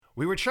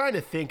We were trying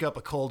to think up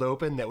a cold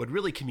open that would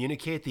really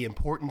communicate the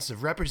importance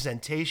of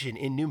representation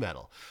in nu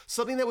metal,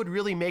 something that would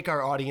really make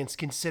our audience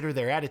consider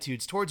their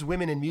attitudes towards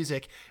women in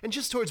music and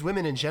just towards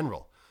women in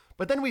general.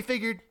 But then we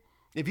figured,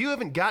 if you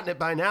haven't gotten it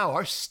by now,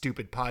 our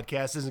stupid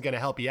podcast isn't going to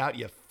help you out,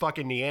 you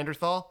fucking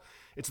Neanderthal.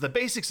 It's the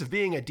basics of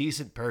being a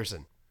decent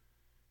person.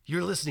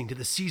 You're listening to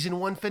the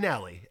Season 1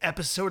 finale,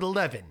 Episode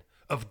 11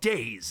 of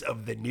Days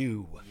of the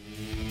New.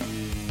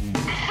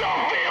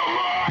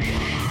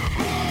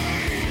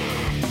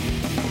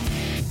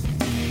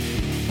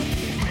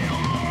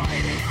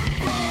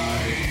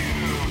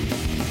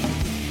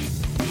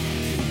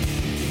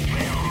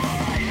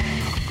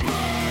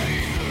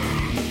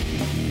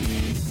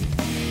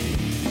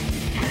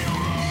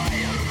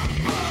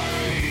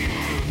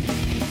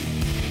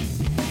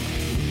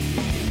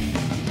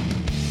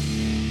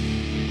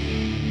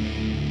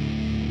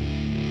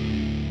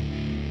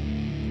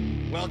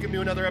 Welcome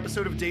to another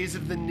episode of Days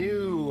of the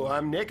New.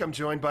 I'm Nick. I'm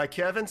joined by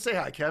Kevin. Say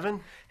hi,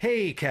 Kevin.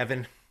 Hey,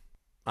 Kevin.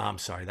 I'm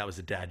sorry, that was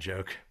a dad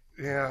joke.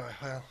 Yeah,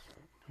 well,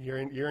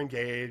 you're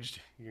engaged.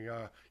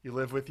 You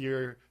live with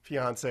your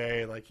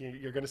fiance. Like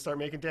you're going to start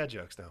making dad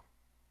jokes now.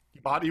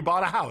 You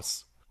bought a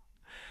house.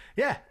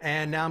 Yeah,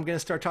 and now I'm going to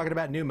start talking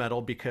about nu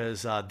metal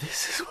because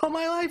this is what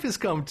my life has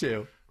come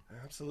to.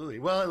 Absolutely.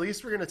 Well, at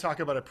least we're going to talk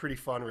about a pretty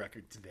fun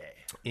record today.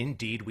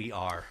 Indeed, we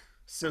are.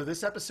 So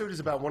this episode is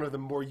about one of the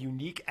more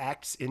unique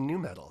acts in nu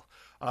metal.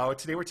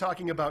 Today we're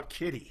talking about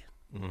Kittie.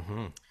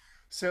 Mm-hmm.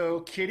 So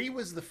Kittie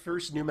was the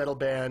first nu metal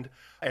band,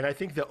 and I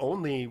think the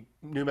only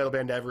nu metal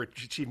band to ever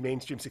achieve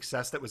mainstream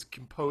success that was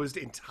composed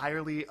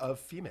entirely of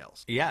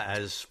females. Yeah,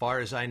 as far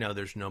as I know,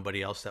 there's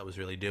nobody else that was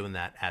really doing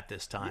that at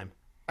this time.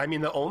 I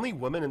mean, the only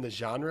woman in the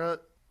genre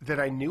that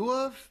I knew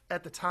of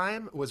at the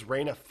time was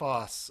Raina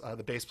Foss,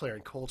 the bass player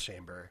in Coal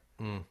Chamber.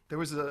 There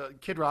was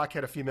Kid Rock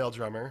had a female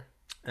drummer.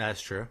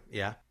 That's true,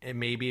 yeah. And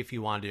maybe if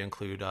you wanted to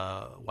include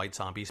White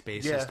Zombie's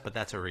bassist, but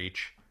that's a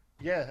reach.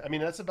 Yeah, I mean,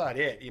 that's about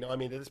it. You know, I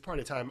mean, at this part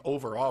of time,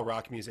 overall,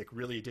 rock music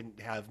really didn't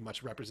have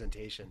much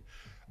representation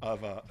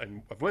of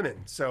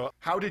women. So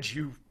how did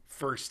you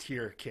first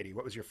hear Kittie?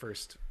 What was your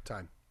first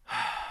time?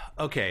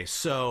 Okay,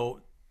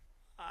 so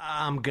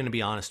I'm going to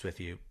be honest with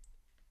you.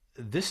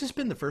 This has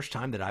been the first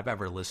time that I've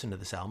ever listened to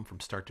this album from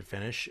start to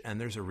finish,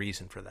 and there's a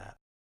reason for that.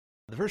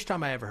 The first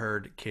time I ever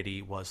heard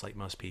Kittie was, like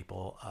most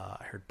people,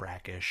 I heard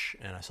Brackish,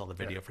 and I saw the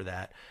video for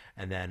that,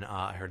 and then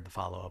I heard the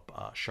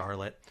follow-up,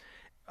 Charlotte.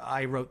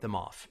 I wrote them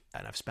off,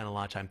 and I've spent a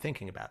lot of time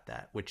thinking about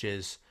that, which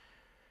is,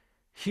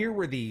 here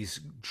were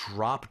these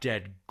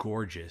drop-dead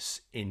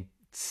gorgeous,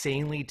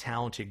 insanely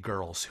talented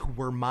girls who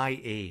were my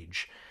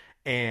age,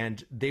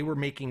 and they were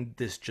making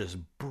this just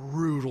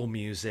brutal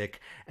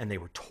music, and they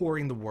were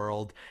touring the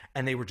world,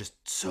 and they were just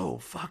so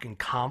fucking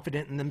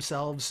confident in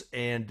themselves,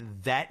 and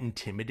that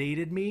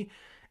intimidated me,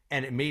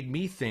 and it made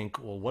me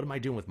think, well, what am I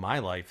doing with my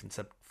life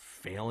except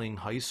failing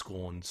high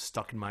school and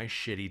stuck in my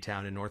shitty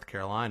town in North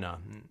Carolina?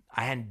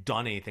 I hadn't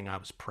done anything I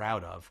was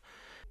proud of.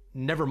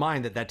 Never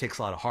mind that takes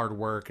a lot of hard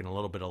work and a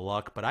little bit of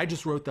luck, but I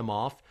just wrote them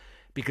off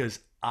because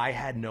I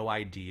had no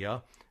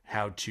idea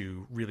how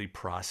to really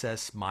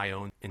process my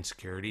own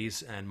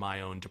insecurities and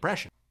my own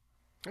depression.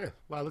 Yeah,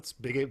 wow, that's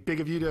big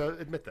of you to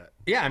admit that.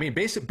 Yeah, I mean,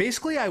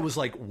 basically, I was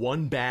like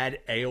one bad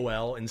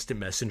AOL Instant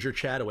Messenger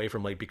chat away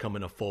from like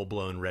becoming a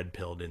full-blown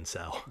red-pilled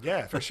incel.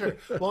 Yeah, for sure.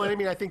 Well, I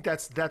mean, I think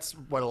that's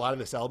what a lot of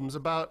this album's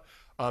about,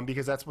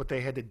 because that's what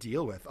they had to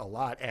deal with a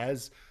lot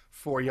as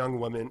four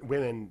young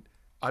women.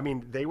 I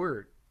mean, they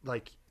were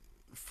like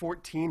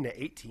 14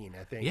 to 18,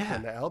 I think,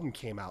 when the album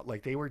came out.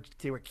 Like they were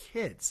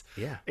kids.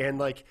 Yeah, and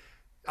like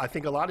I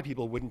think a lot of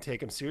people wouldn't take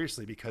them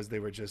seriously because they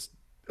were just,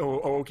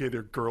 okay,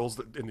 they're girls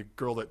and the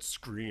girl that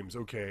screams.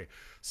 Okay.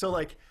 So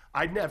like,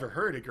 I'd never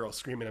heard a girl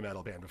scream in a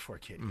metal band before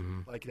Kittie.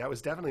 Mm-hmm. Like that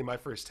was definitely my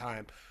first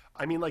time.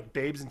 I mean, like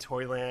Babes in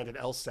Toyland and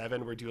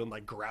L7 were doing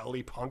like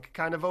growly punk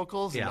kind of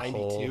vocals in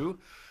 92.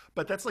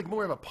 But that's like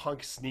more of a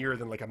punk sneer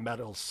than like a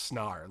metal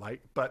snarl.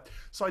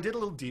 So I did a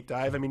little deep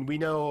dive. I mean, we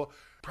know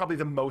probably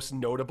the most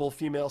notable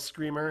female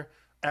screamer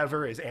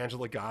ever is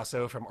Angela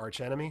Gasso from Arch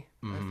Enemy,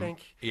 I think.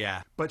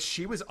 Yeah. But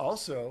she was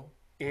also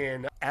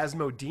in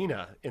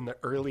Asmodina in the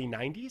early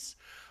 90s.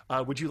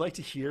 Would you like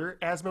to hear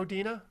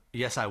Asmodina?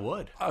 Yes, I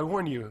would. I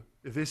warn you,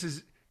 this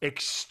is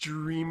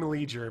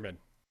extremely German.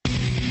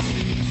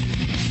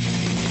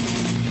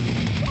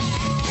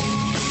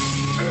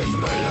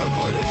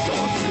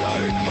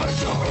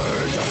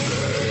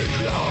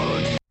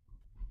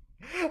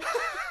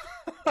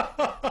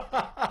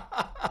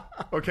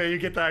 Okay, you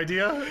get the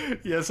idea?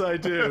 Yes, I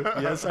do.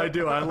 Yes, I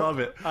do. I love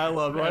it. I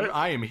love it.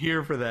 I am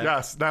here for that.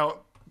 Yes.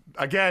 Now,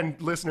 again,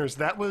 listeners,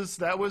 that was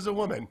a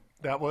woman.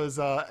 That was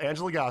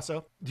Angela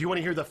Gasso. Do you want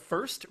to hear the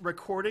first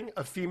recording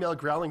of female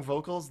growling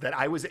vocals that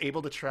I was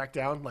able to track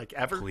down, like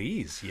ever?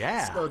 Please,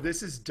 yeah. So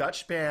this is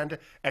Dutch band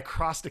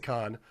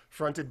Acrosticon,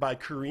 fronted by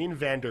Corrine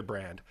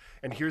Vanderbrand.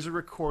 And here's a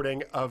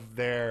recording of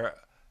their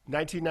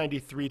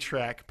 1993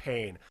 track,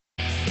 Pain.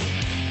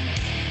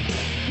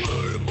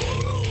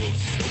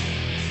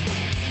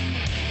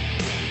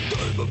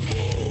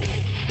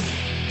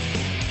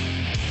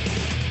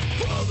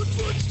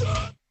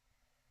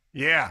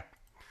 Yeah.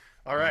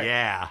 All right.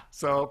 Yeah.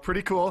 So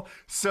pretty cool.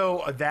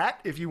 So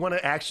that, if you want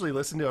to actually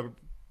listen to a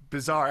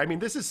bizarre, I mean,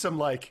 this is some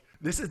like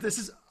this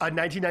is a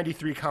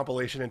 1993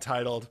 compilation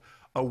entitled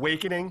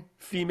 "Awakening: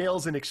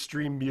 Females in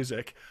Extreme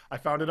Music." I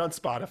found it on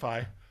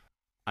Spotify.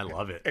 I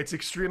love it. It's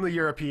extremely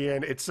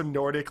European. It's some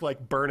Nordic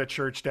like burn a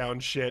church down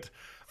shit.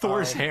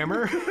 Thor's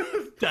hammer,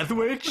 Death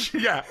Witch,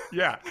 Yeah,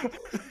 yeah,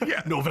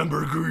 yeah.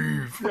 November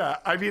Grief. Yeah,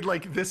 I mean,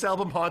 like, this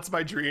album haunts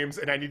my dreams,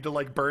 and I need to,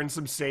 like, burn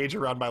some sage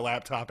around my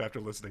laptop after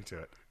listening to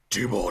it.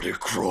 Demonic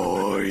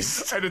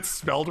Christ. And it's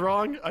spelled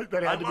wrong?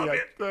 That had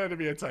to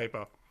be a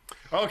typo.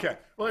 Okay,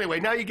 well,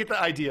 anyway, now you get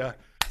the idea.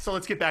 So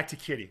let's get back to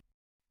Kitty.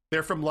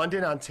 They're from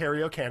London,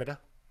 Ontario, Canada.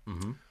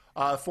 Mm-hmm.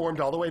 Formed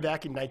all the way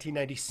back in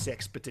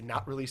 1996, but did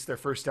not release their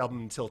first album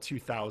until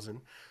 2000.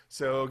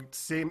 So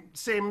same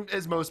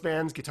as most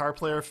bands, guitar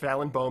player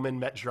Fallon Bowman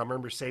met drummer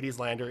Mercedes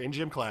Lander in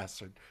gym class,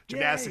 or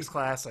gymnastics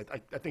class. I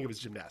think it was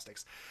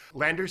gymnastics.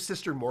 Lander's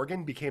sister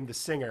Morgan became the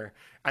singer,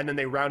 and then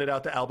they rounded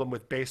out the album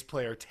with bass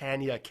player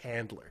Tanya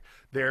Candler.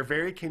 They're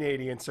very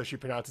Canadian, so she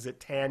pronounces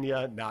it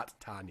Tanya, not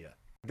Tanya.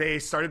 They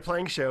started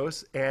playing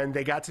shows, and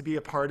they got to be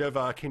a part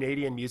of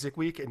Canadian Music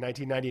Week in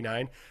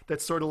 1999.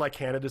 That's sort of like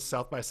Canada's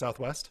South by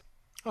Southwest.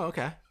 Oh,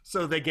 okay.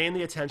 So they gained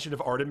the attention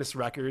of Artemis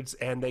Records,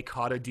 and they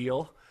caught a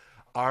deal.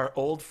 Our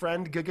old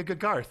friend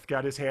Garth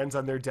got his hands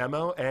on their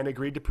demo and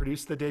agreed to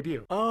produce the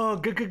debut. Oh,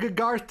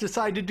 Garth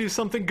decided to do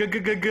something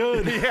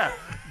good.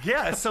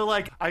 Yeah. So,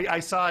 like, I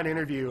saw an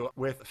interview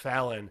with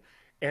Fallon,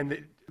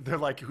 and they're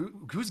like,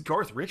 who's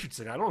Garth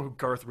Richardson? I don't know who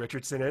Garth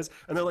Richardson is.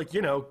 And they're like,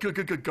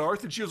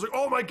 Garth. And she was like,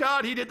 oh my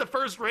God, he did the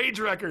first Rage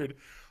record.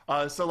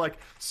 So, like,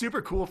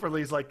 super cool for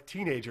these, like,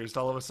 teenagers to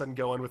all of a sudden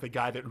go in with a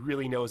guy that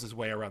really knows his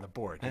way around the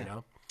board, you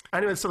know?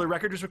 Anyway, so the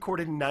record was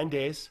recorded in 9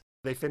 days.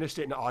 They finished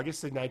it in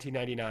August of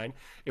 1999.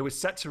 It was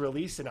set to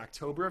release in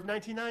October of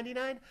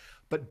 1999,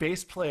 but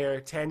bass player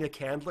Tanya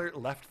Candler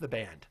left the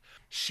band.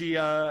 She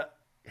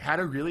had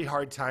a really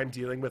hard time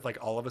dealing with, like,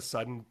 all of a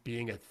sudden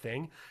being a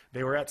thing.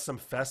 They were at some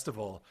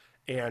festival,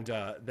 and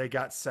they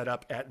got set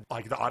up at,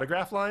 like, the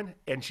autograph line,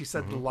 and she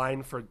said the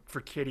line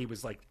for Kitty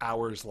was, like,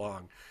 hours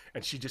long,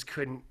 and she just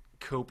couldn't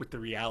cope with the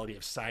reality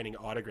of signing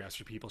autographs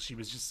for people. She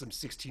was just some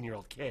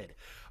 16-year-old kid.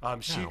 I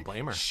don't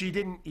blame her. She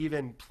didn't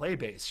even play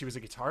bass. She was a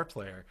guitar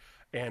player.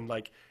 And,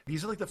 like,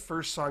 these are, like, the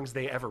first songs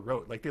they ever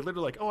wrote. Like, they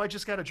literally, like, oh, I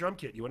just got a drum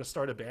kit. You want to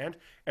start a band?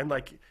 And,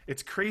 like,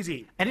 it's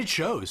crazy. And it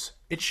shows.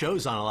 It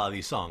shows on a lot of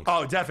these songs.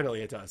 Oh,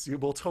 definitely it does.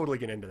 We'll totally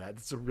get into that.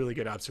 It's a really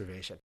good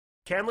observation.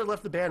 Candler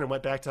left the band and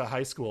went back to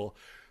high school.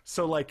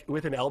 So, like,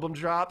 with an album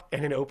drop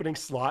and an opening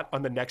slot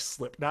on the next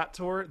Slipknot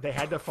tour, they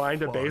had to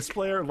find a bass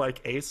player,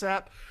 like,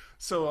 ASAP.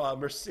 So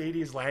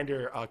Mercedes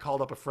Lander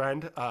called up a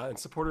friend and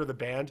supporter of the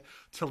band,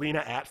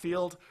 Talina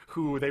Atfield,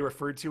 who they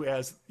referred to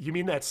as, you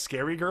mean that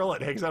scary girl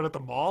that hangs out at the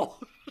mall?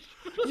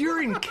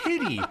 You're in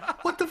Kitty.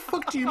 What the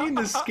fuck do you mean,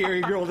 the scary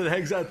girl that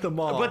hangs out at the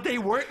mall? But they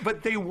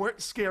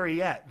weren't scary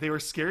yet. They were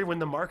scary when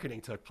the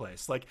marketing took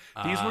place. Like,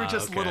 these were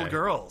just little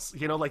girls,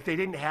 you know, like, they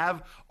didn't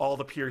have all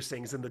the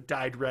piercings and the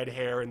dyed red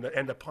hair and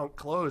the punk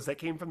clothes that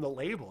came from the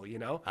label, you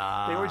know?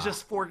 They were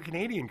just 4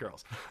 Canadian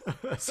girls.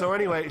 So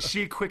anyway,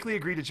 she quickly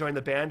agreed to join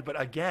the band, but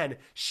again,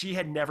 she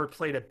had never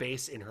played a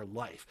bass in her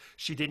life.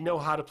 She didn't know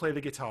how to play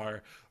the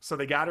guitar, so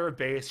they got her a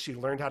bass. She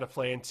learned how to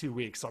play in 2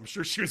 weeks, so I'm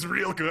sure she was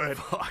real good.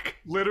 Fuck.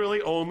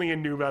 Literally only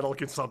in nu metal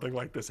can something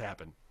like this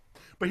happen.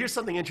 But here's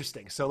something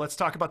interesting. So let's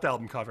talk about the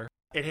album cover.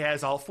 It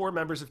has all 4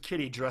 members of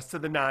Kitty dressed to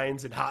the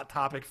nines in Hot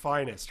Topic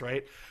finest,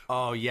 right?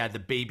 Oh yeah, the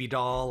baby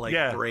doll,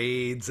 like,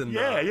 braids and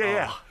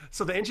yeah.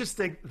 So the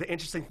interesting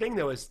thing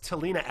though is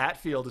Talina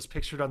Atfield is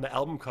pictured on the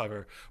album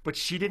cover, but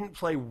she didn't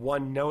play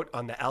one note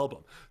on the album.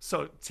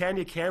 So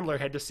Tanya Candler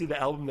had to see the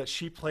album that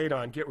she played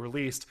on get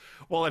released,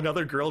 while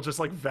another girl just,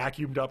 like,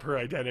 vacuumed up her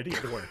identity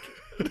at work.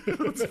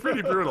 It's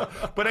pretty brutal.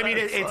 But I mean,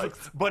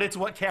 it's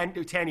what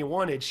Tanya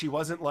wanted. She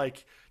wasn't,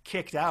 like,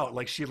 kicked out.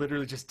 Like, she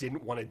literally just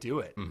didn't want to do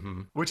it,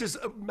 which is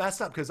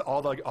messed up because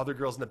all the other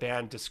girls in the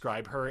band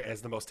describe her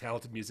as the most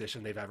talented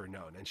musician they've ever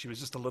known. And she was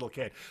just a little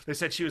kid. They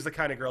said she was the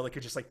kind of girl that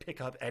could just, like,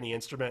 pick up any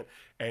instrument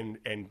and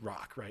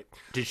rock, right?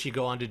 Did she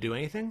go on to do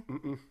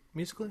anything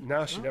musically?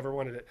 No, she never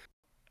wanted it.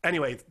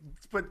 Anyway,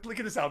 but look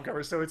at this album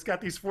cover. So it's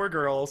got these 4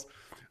 girls,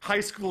 high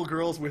school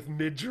girls with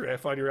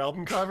midriff on your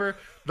album cover.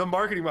 The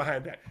marketing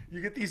behind that.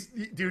 You get these,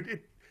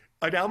 dude,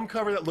 an album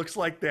cover that looks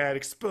like that,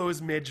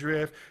 exposed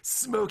midriff,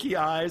 smoky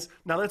eyes.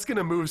 Now that's going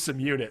to move some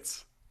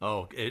units.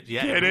 Oh, Get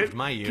it moved it?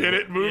 my unit. Get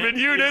it? Moving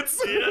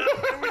units.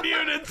 Moving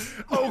units.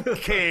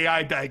 Okay,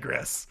 I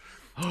digress.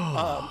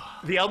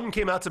 The album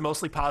came out to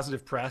mostly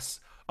positive press.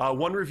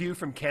 One review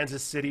from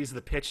Kansas City's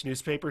The Pitch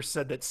newspaper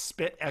said that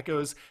Spit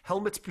echoes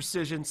Helmet's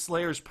precision,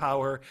 Slayer's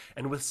power,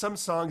 and with some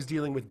songs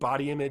dealing with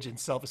body image and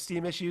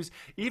self-esteem issues,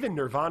 even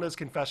Nirvana's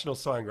confessional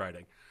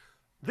songwriting.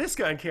 This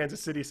guy in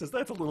Kansas City says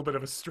that's a little bit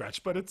of a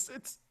stretch, but it's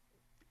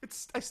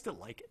I still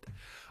like it.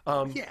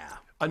 Yeah.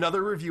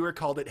 Another reviewer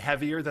called it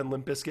heavier than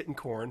Limp Bizkit and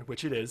Korn,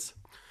 which it is.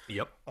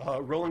 Yep.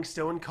 Rolling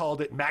Stone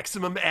called it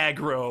maximum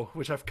aggro,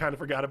 which I've kind of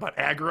forgot about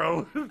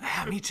aggro.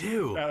 Yeah, me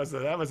too.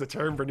 That was a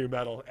term for new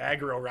metal.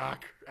 Aggro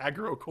rock,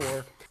 aggro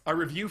core. A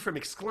review from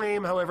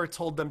Exclaim, however,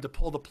 told them to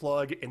pull the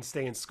plug and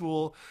stay in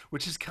school,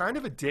 which is kind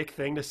of a dick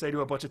thing to say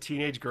to a bunch of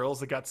teenage girls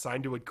that got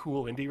signed to a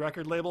cool indie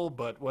record label,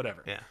 but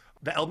whatever. Yeah.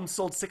 The album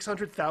sold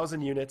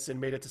 600,000 units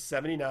and made it to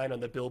 79 on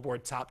the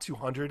Billboard Top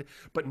 200,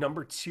 but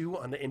number 2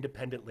 on the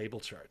independent label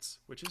charts,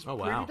 which is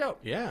pretty dope.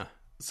 Yeah.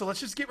 So let's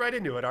just get right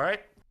into it, all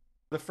right?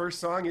 The first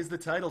song is the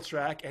title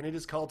track, and it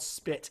is called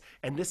Spit.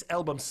 And this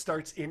album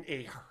starts in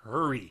a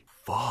hurry.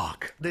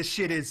 Fuck. This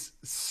shit is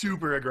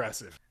super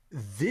aggressive.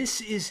 This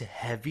is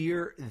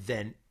heavier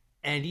than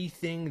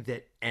anything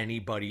that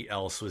anybody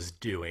else was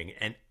doing.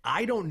 And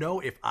I don't know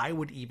if I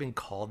would even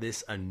call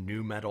this a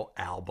nu metal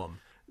album.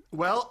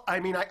 Well, I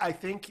mean, I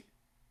think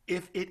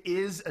if it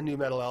is a nu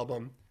metal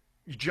album,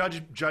 you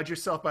judge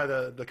yourself by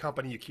the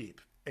company you keep.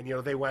 And, you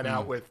know, they went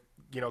out with,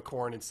 you know,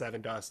 Korn and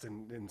Seven Dust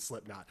and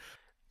Slipknot.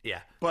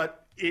 Yeah.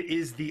 But it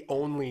is the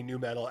only nu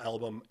metal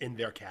album in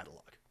their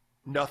catalog.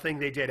 Nothing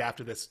they did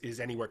after this is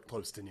anywhere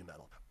close to nu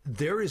metal.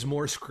 There is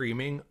more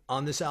screaming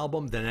on this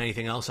album than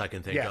anything else I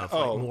can think of.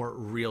 Like more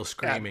real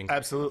screaming.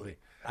 Absolutely.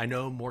 I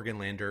know Morgan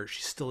Lander,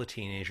 she's still a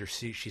teenager.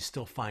 She's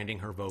still finding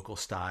her vocal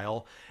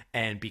style.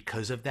 And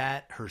because of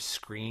that, her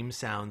scream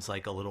sounds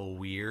like a little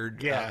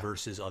weird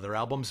versus other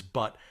albums.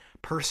 But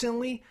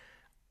personally,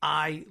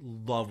 I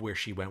love where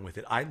she went with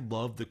it. I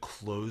love the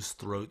closed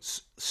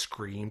throats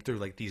scream through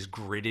like these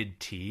gritted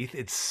teeth.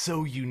 It's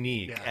so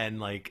unique. And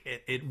like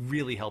it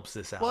really helps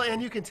this album. Well,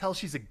 and you can tell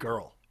she's a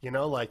girl, you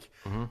know, like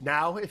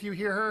now if you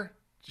hear her,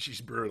 she's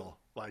brutal.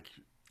 Like,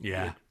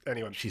 yeah.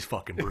 Anyway, she's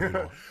fucking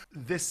brutal.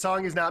 This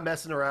song is not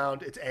messing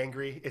around. It's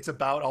angry. It's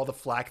about all the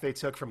flack they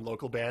took from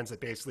local bands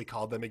that basically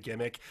called them a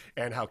gimmick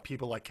and how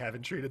people like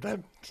Kevin treated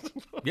them.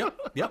 Yep.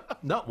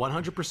 No,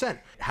 100%.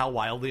 How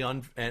wildly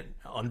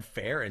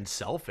unfair and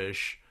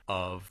selfish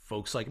of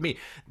folks like me.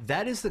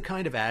 That is the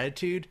kind of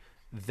attitude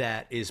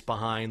that is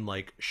behind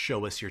like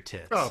show us your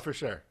tits. Oh, for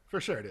sure. For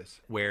sure it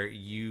is. Where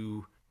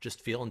you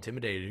just feel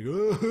intimidated.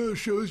 Oh,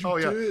 show us your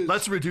tits.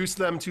 Let's reduce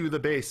them to the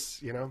bass,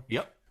 you know?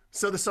 Yep.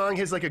 So the song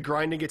has like a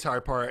grinding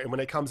guitar part, and when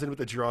it comes in with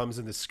the drums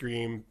and the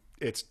scream,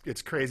 it's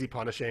crazy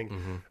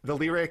punishing. The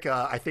lyric,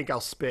 I think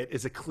I'll spit,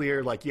 is a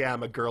clear like, yeah,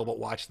 I'm a girl, but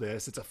watch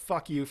this. It's a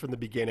fuck you from the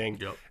beginning,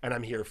 and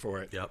I'm here for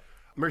it. Yep.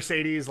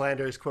 Mercedes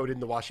Lander is quoted in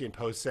the Washington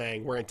Post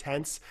saying, "We're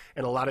intense,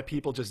 and a lot of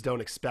people just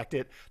don't expect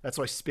it. That's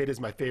why Spit is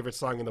my favorite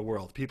song in the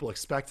world. People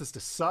expect us to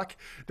suck,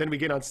 then we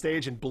get on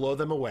stage and blow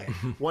them away.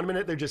 1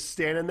 minute they're just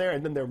standing there,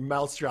 and then their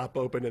mouths drop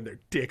open and their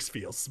dicks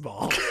feel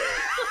small."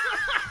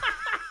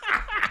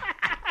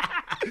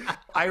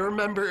 I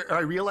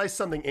realized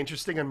something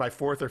interesting on my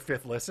 4th or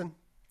 5th listen.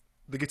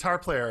 The guitar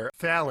player,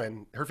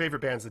 Fallon, her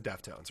favorite band's the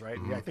Deftones, right?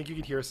 Yeah, I think you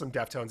can hear some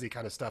Deftones-y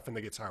kind of stuff in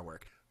the guitar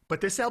work.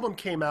 But this album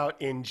came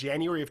out in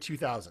January of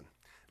 2000.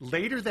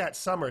 Later that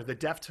summer, the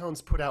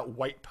Deftones put out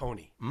White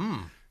Pony.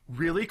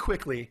 Really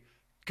quickly,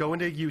 go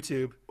into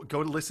YouTube,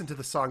 go to listen to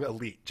the song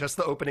Elite, just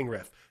the opening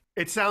riff.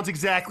 It sounds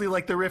exactly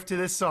like the riff to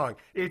this song.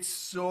 It's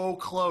so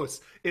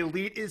close.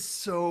 Elite is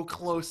so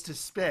close to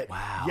Spit.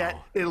 Wow. Yet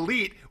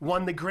Elite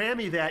won the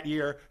Grammy that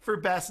year for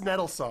Best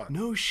Metal Song.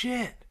 No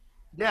shit.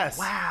 Yes.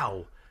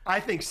 Wow. I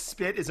think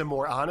Spit is a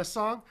more honest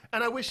song,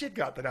 and I wish it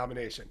got the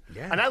nomination.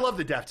 Yeah. And I love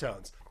the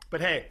Deftones.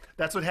 But hey,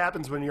 that's what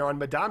happens when you're on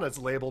Madonna's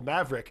label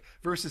Maverick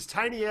versus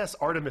tiny-ass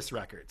Artemis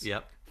Records.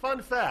 Yep.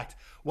 Fun fact,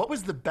 what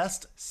was the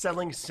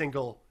best-selling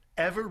single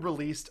ever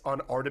released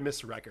on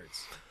Artemis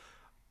Records?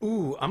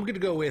 Ooh, I'm going to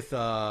go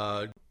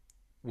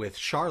with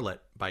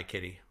Charlotte by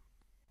Kitty.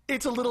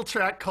 It's a little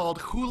track called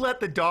Who Let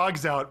the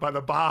Dogs Out by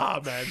the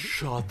Baha Men.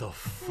 Shut the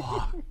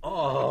fuck.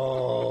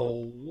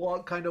 Oh,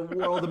 what kind of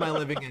world am I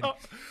living in? All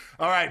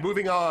right,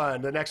 moving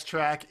on. The next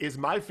track is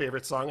my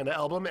favorite song on the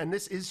album, and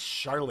this is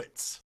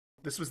Charlotte's.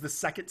 This was the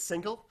second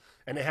single,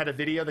 and it had a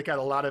video that got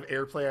a lot of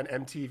airplay on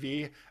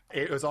MTV.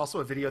 It was also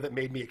a video that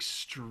made me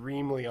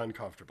extremely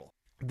uncomfortable.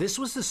 This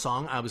was the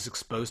song I was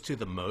exposed to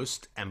the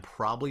most and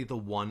probably the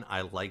one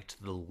I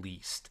liked the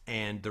least.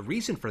 And the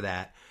reason for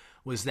that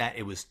was that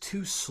it was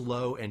too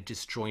slow and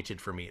disjointed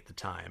for me at the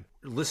time.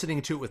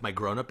 Listening to it with my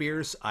grown-up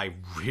ears, I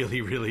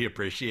really, really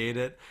appreciate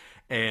it.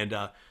 And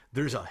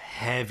there's a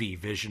heavy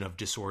Vision of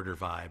Disorder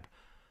vibe.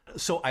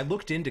 So I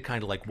looked into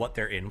kind of like what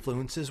their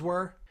influences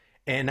were.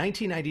 In a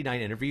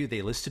 1999 interview,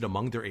 they listed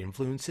among their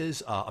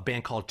influences a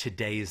band called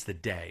Today's the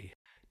Day.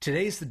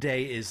 Today's the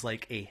Day is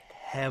like a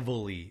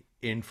heavily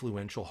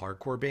influential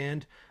hardcore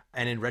band,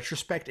 and in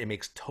retrospect it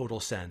makes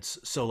total sense.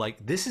 So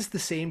like this is the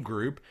same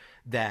group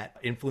that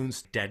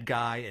influenced Dead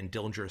Guy and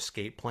Dillinger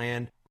Escape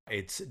Plan.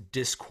 It's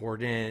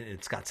discordant,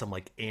 it's got some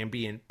like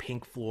ambient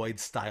Pink Floyd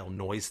style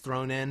noise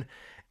thrown in.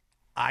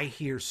 I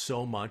hear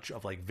so much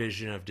of like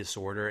Vision of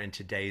Disorder and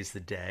Today's the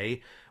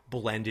Day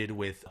blended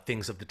with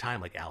things of the time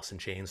like Alice in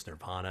Chains,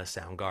 Nirvana,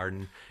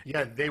 Soundgarden.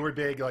 Yeah, they were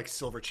big like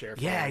Silverchair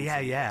fans.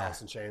 Yeah.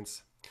 Alice in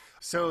Chains.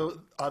 So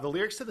the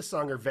lyrics to the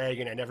song are vague,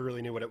 and I never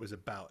really knew what it was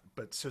about.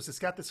 But so it's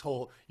got this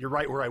whole "You're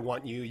right where I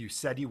want you. You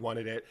said you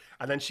wanted it,"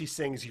 and then she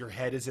sings "Your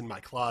head is in my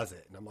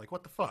closet," and I'm like,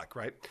 "What the fuck?"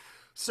 Right?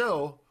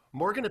 So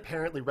Morgan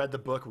apparently read the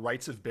book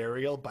 "Rites of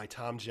Burial" by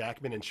Tom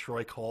Jackman and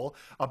Troy Cole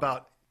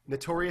about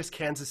notorious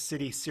Kansas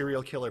City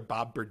serial killer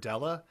Bob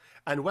Berdella,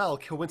 and well,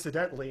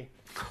 coincidentally,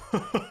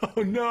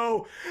 Oh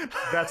no!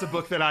 that's a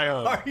book that I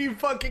own. Are you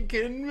fucking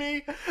kidding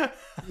me?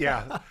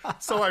 Yeah.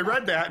 So I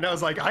read that and I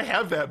was like, I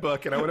have that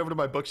book. And I went over to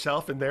my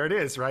bookshelf and there it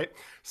is, right?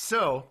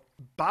 So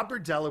Bob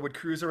Berdella would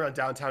cruise around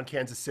downtown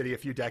Kansas City a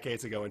few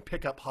decades ago and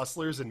pick up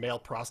hustlers and male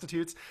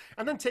prostitutes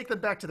and then take them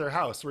back to their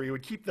house where he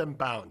would keep them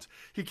bound.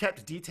 He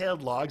kept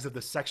detailed logs of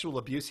the sexual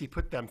abuse he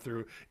put them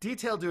through,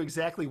 detailed to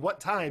exactly what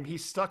time he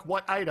stuck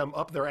what item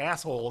up their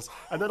assholes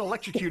and then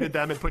electrocuted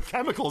them and put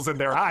chemicals in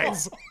their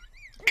eyes.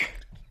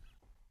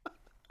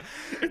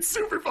 It's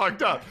super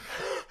fucked up.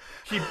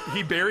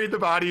 He buried the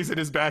bodies in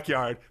his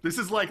backyard. This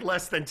is like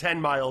less than 10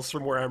 miles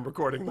from where I'm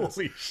recording this.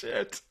 Holy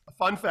shit. A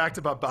fun fact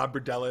about Bob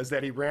Berdella is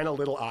that he ran a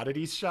little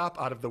oddities shop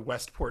out of the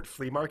Westport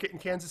Flea Market in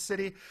Kansas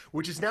City,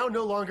 which is now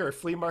no longer a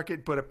flea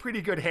market, but a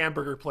pretty good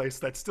hamburger place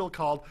that's still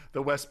called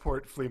the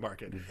Westport Flea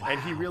Market. Wow.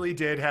 And he really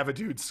did have a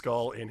dude's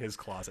skull in his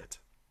closet.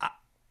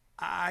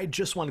 I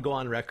just want to go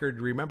on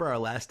record. Remember our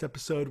last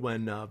episode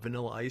when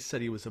Vanilla Ice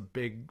said he was a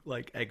big,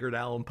 like, Edgar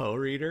Allan Poe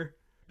reader?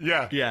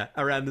 Yeah. Yeah,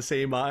 around the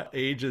same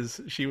age as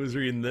she was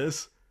reading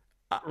this.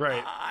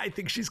 Right. I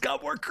think she's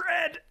got more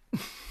cred.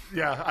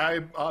 Yeah,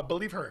 I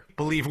believe her.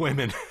 Believe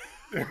women.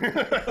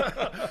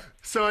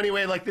 So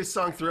anyway, like this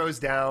song throws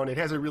down. It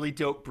has a really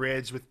dope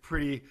bridge with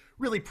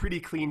really pretty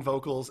clean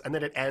vocals, and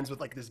then it ends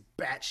with like this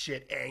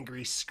batshit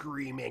angry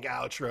screaming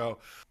outro.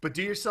 But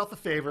do yourself a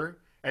favor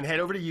and head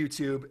over to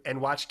YouTube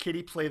and watch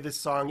Kitty play this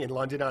song in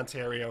London,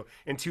 Ontario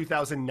in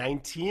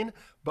 2019,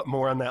 but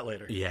more on that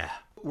later. Yeah.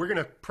 We're going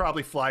to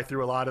probably fly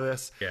through a lot of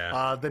this.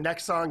 Yeah. The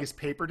next song is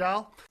Paper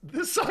Doll.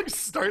 This song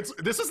starts,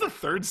 this is the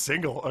third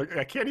single.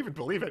 I can't even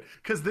believe it,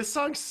 because this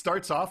song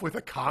starts off with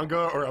a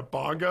conga or a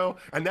bongo,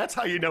 and that's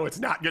how you know it's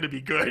not going to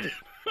be good.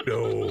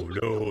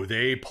 No,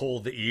 they pull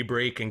the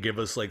e-brake and give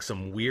us like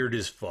some weird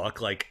as fuck,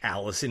 like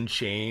Alice in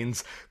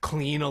Chains,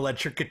 clean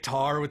electric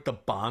guitar with the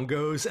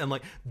bongos, and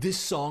like this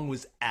song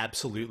was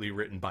absolutely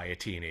written by a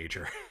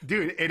teenager.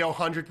 Dude, it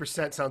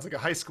 100% sounds like a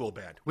high school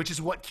band, which is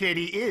what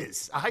Kitty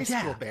is, a high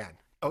school band.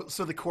 Oh,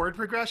 so the chord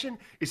progression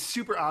is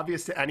super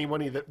obvious to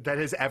anyone that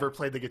has ever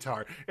played the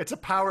guitar. It's a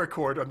power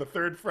chord on the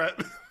third fret,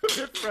 the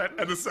fifth fret,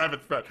 and the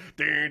seventh fret.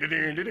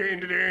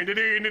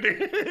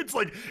 It's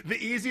like the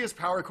easiest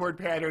power chord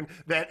pattern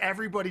that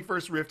everybody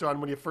first riffed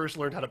on when you first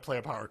learned how to play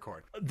a power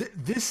chord.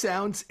 This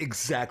sounds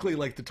exactly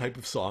like the type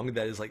of song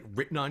that is like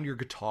written on your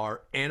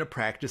guitar and a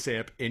practice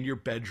amp in your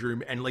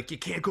bedroom, and like you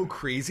can't go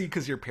crazy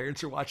because your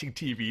parents are watching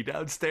TV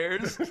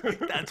downstairs. Like,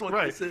 that's what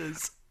Right. this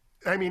is.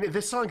 I mean,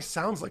 this song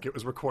sounds like it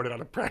was recorded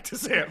on a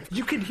practice amp.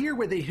 You can hear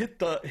where they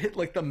hit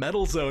like the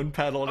metal zone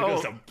pedal, and it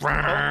goes to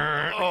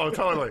Oh,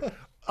 totally.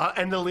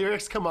 And the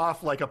lyrics come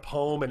off like a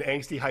poem an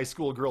angsty high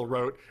school girl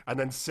wrote and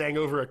then sang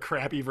over a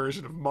crappy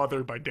version of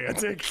Mother by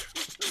Danzig.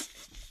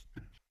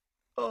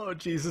 Oh,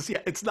 Jesus.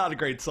 Yeah, it's not a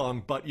great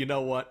song, but you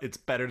know what? It's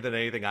better than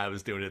anything I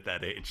was doing at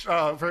that age.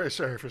 Oh, for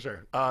sure.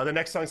 The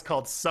next song's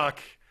called Suck,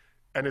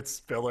 and it's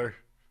filler.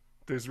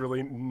 There's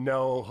really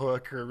no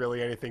hook or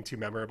really anything too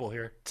memorable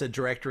here. It's a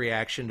direct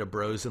reaction to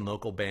bros and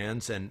local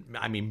bands, and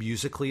I mean,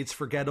 musically it's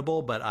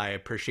forgettable, but I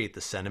appreciate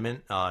the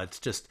sentiment.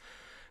 It's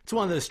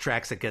one of those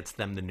tracks that gets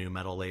them the new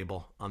metal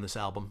label on this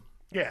album.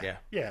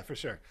 Yeah, for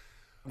sure.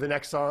 The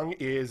next song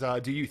is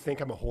Do You Think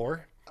I'm a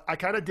Whore? I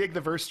kind of dig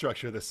the verse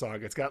structure of this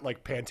song. It's got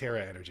like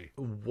Pantera energy.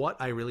 What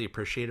I really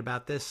appreciate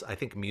about this, I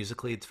think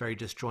musically it's very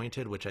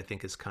disjointed, which I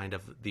think is kind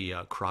of the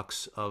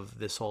crux of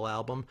this whole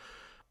album.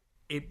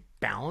 It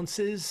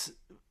balances,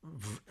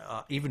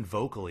 even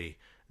vocally,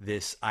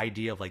 this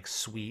idea of like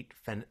sweet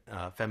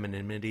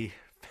femininity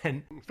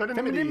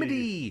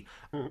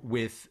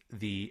with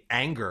the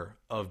anger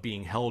of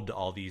being held to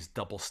all these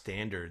double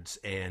standards,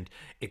 and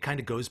it kind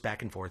of goes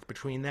back and forth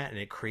between that, and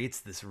it creates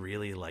this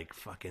really like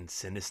fucking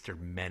sinister,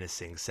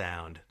 menacing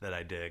sound that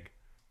I dig.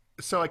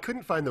 So I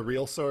couldn't find the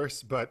real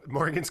source, but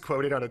Morgan's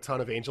quoted on a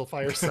ton of Angel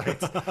Fire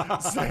sites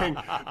saying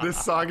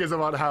this song is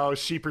about how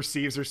she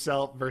perceives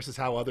herself versus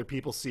how other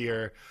people see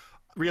her.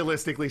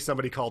 Realistically,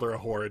 somebody called her a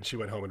whore and she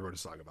went home and wrote a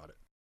song about it.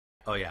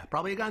 Oh yeah,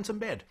 probably gotten some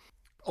bed.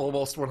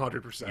 Almost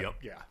 100%. Yep.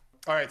 Yeah.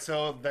 All right,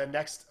 so the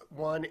next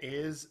one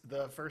is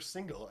the first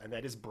single, and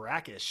that is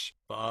Brackish.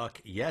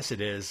 Fuck, yes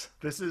it is.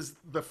 This is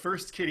the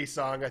first Kitty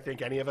song I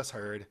think any of us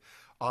heard.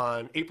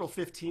 On April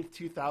 15th,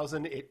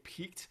 2000, it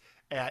peaked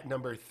at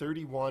number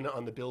 31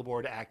 on the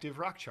Billboard Active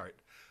Rock Chart.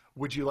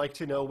 Would you like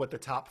to know what the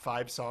top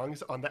 5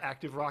 songs on the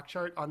Active Rock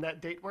Chart on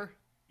that date were?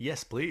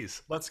 Yes,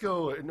 please. Let's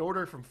go in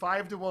order from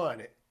 5 to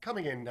 1.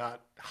 Coming in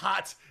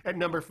hot at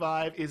number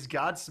 5 is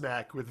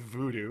Godsmack with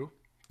Voodoo.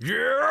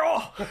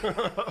 Yeah!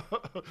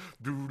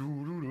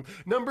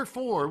 Number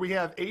 4, we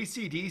have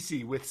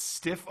AC/DC with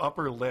Stiff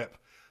Upper Lip.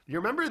 You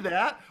remember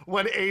that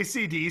when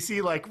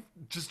AC/DC like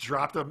just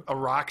dropped a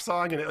rock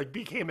song and it like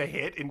became a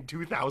hit in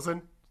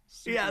 2000?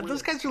 Yeah,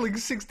 those guys were like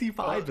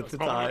 65 at the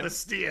time. A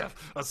stiff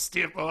of a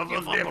stiff.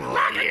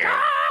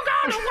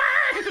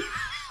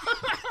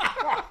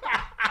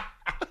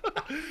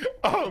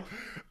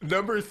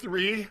 Number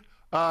 3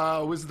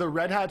 was the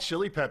Red Hot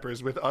Chili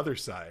Peppers with Other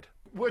Side,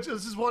 which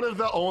is one of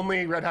the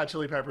only Red Hot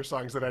Chili Pepper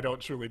songs that I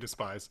don't truly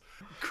despise.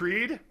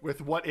 Creed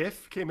with What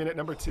If came in at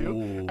number 2.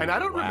 Ooh, and I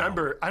don't wow.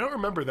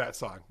 remember that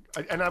song.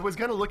 And I was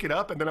going to look it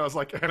up, and then I was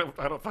like, I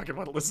don't fucking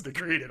want to listen to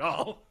Creed at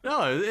all.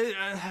 No,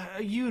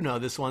 you know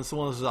this one. It's the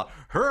one that's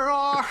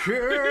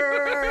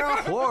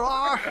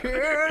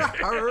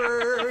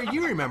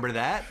you remember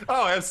that.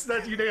 Oh,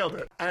 you nailed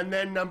it. And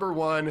then number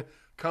 1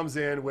 comes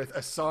in with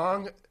a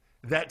song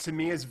that to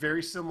me is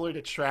very similar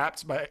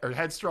to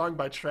Headstrong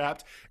by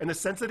Trapped, in the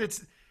sense that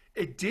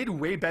it did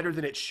way better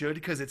than it should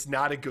because it's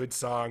not a good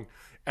song,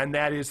 and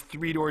that is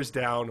Three Doors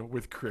Down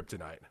with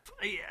Kryptonite.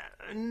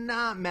 Yeah,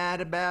 not mad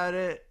about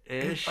it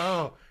ish.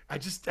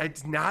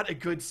 It's not a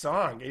good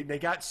song. They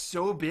got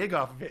so big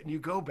off of it, and you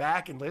go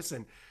back and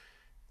listen.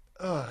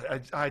 I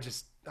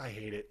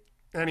hate it.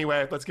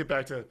 Anyway, let's get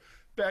back to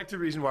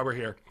reason why we're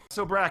here.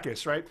 So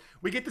Brackish, right?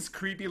 We get this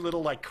creepy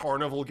little like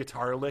carnival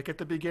guitar lick at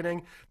the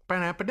beginning.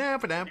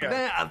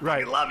 Yeah,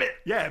 right. Love it.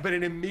 Yeah, but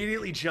it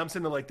immediately jumps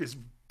into like this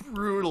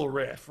brutal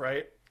riff,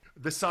 right?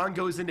 The song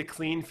goes into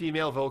clean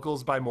female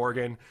vocals by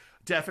Morgan.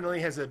 Definitely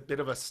has a bit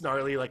of a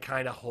snarly, like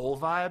kind of Hole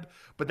vibe,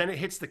 but then it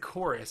hits the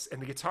chorus,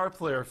 and the guitar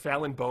player,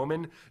 Fallon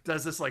Bowman,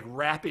 does this like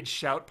rapid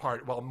shout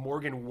part while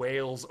Morgan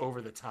wails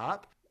over the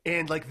top.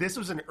 And like this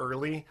was an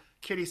early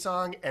Kitty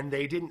song, and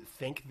they didn't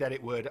think that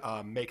it would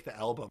make the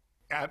album.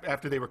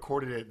 After they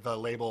recorded it, the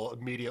label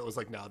immediately was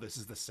like, no, this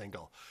is the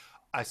single.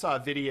 I saw a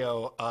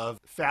video of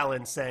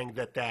Fallon saying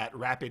that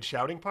rapid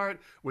shouting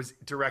part was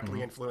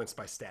directly influenced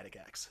by Static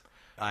X.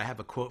 I have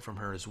a quote from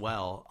her as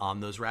well on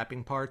those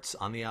rapping parts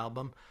on the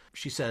album.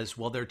 She says,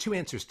 well, there are 2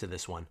 answers to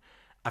this one.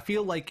 I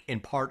feel like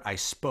in part I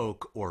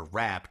spoke or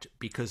rapped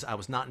because I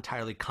was not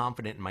entirely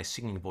confident in my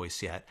singing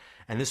voice yet,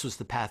 and this was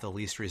the path of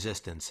least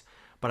resistance.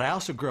 But I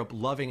also grew up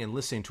loving and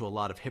listening to a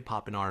lot of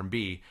hip-hop and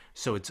R&B,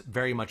 so it's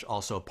very much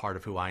also a part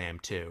of who I am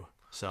too.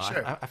 So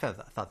sure. I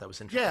thought that was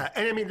interesting. Yeah,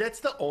 and I mean,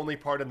 that's the only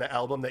part in the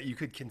album that you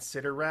could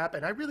consider rap,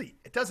 and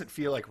it doesn't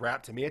feel like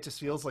rap to me. It just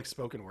feels like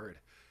spoken word.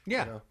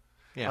 Yeah. You know?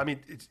 Yeah. I mean,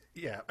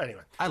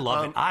 anyway. I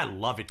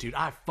love it, dude.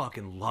 I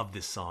fucking love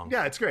this song.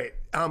 Yeah, it's great.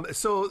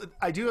 So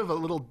I do have a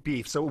little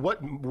beef. So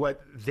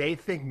what they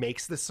think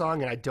makes this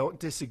song, and I don't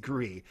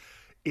disagree,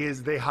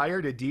 is they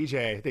hired a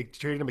DJ. They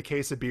traded him a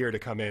case of beer to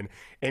come in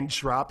and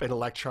drop an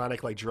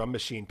electronic like drum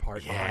machine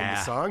part behind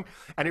the song.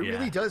 And it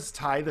really does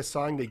tie the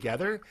song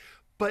together,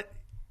 but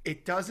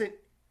it doesn't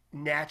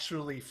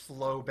naturally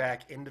flow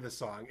back into the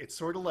song. It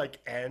sort of like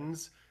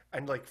ends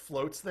and like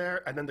floats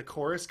there, and then the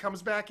chorus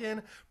comes back in,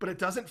 but it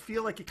doesn't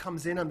feel like it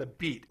comes in on the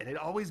beat, and it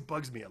always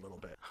bugs me a little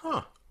bit.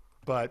 Huh.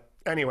 But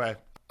anyway,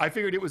 I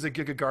figured it was a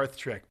Giga Garth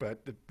trick, but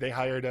they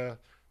hired a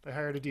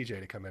DJ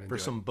to come in and for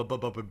do some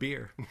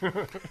beer.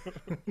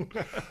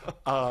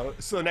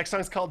 So the next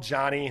song is called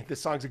Johnny.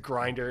 This song's a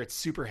grinder. It's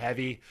super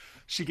heavy.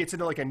 She gets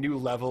into like a new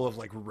level of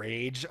like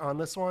rage on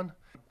this one.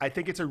 I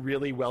think it's a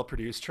really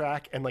well-produced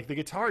track, and like the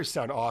guitars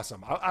sound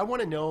awesome. I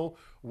want to know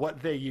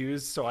what they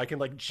use so I can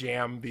like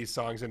jam these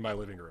songs in my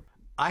living room.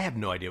 I have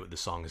no idea what the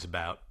song is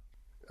about.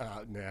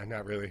 Nah,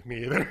 not really.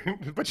 Me either.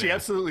 But she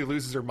absolutely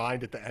loses her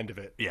mind at the end of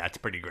it. Yeah, it's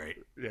pretty great.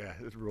 Yeah,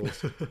 it rules.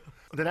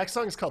 The next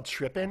song is called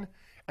Trippin',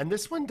 and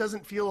this one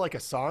doesn't feel like a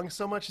song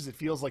so much as it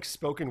feels like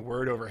spoken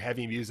word over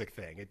heavy music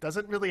thing. It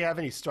doesn't really have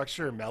any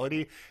structure or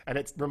melody, and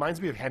it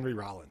reminds me of Henry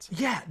Rollins.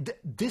 Yeah,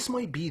 this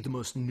might be the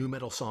most nu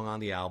metal song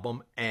on the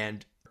album,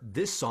 and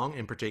this song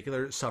in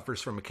particular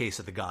suffers from a case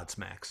of the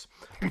Godsmacks.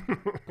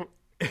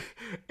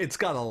 It's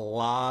got a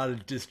lot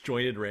of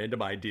disjointed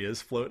random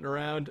ideas floating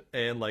around,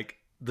 and like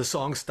the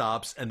song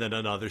stops and then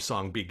another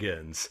song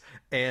begins.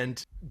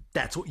 And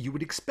that's what you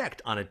would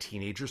expect on a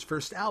teenager's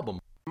first album.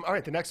 All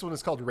right, the next one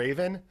is called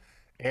Raven.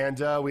 And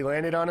we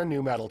landed on a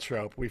nu metal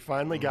trope. We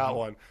finally got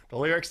one. The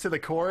lyrics to the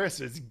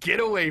chorus is "Get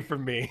away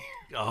from me."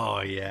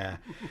 Oh, yeah.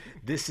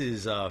 This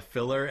is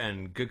filler,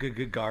 and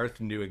Garth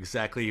knew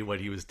exactly what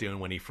he was doing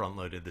when he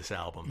front-loaded this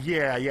album.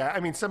 Yeah. I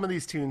mean, some of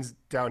these tunes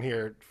down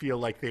here feel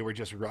like they were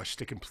just rushed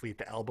to complete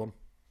the album.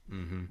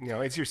 Mm-hmm. You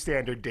know, it's your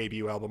standard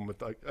debut album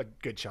with a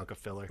good chunk of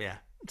filler. Yeah.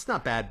 It's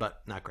not bad,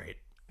 but not great.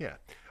 Yeah.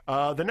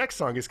 The next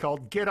song is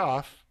called "Get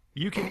Off,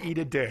 You Can Eat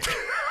a Dick."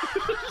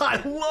 I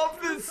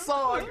love this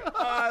song.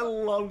 I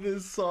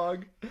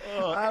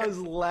was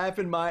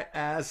laughing my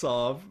ass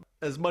off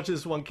as much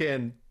as one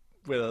can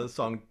with a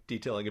song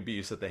detailing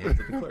abuse at the hands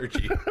of the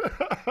clergy.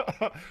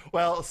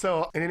 Well,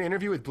 so in an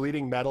interview with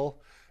Bleeding Metal,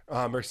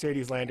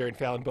 Mercedes Lander and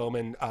Fallon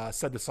Bowman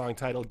said the song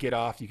title "Get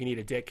Off, You Can Eat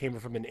a Dick" came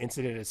from an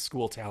incident at a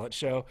school talent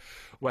show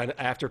when,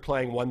 after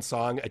playing one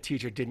song, a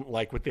teacher didn't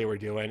like what they were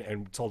doing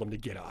and told them to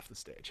get off the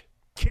stage.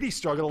 Kitty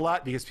struggled a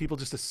lot because people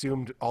just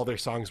assumed all their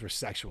songs were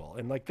sexual.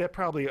 And like that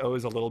probably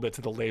owes a little bit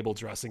to the label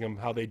dressing them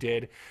how they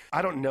did.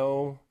 I don't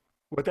know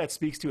what that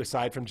speaks to,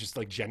 aside from just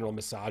like general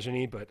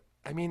misogyny, but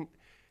I mean,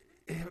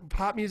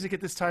 pop music at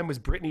this time was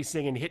Britney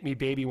singing "Hit Me,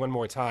 Baby, One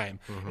More Time,"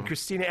 and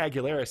Christina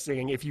Aguilera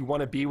singing "If you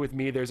want to be with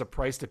me, there's a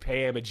price to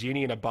pay. I'm a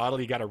genie in a bottle.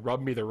 You got to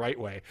rub me the right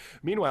way."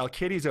 Meanwhile,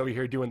 Kitty's over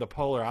here doing the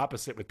polar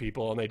opposite with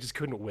people, and they just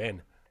couldn't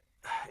win.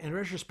 In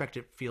retrospect,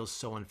 it feels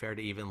so unfair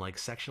to even like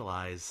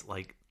sexualize.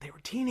 Like they were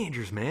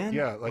teenagers, man.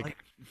 Yeah, like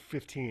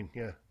 15.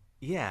 Yeah,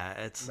 yeah,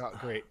 it's not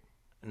great.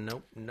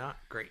 Nope, not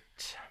great.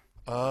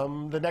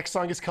 The next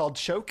song is called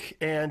 "Choke,"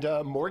 and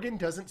Morgan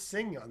doesn't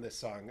sing on this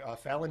song.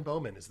 Fallon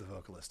Bowman is the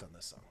vocalist on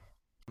this song.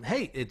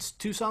 Hey, it's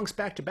 2 songs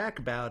back to back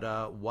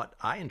about what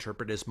I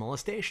interpret as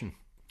molestation.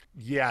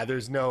 Yeah,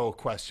 there's no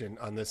question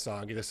on this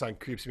song. This song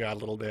creeps me out a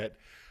little bit.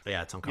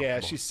 Yeah, it's uncomfortable.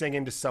 Yeah, she's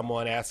singing to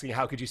someone asking,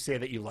 "How could you say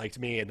that you liked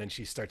me?" And then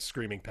she starts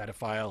screaming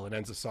pedophile and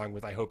ends the song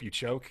with "I hope you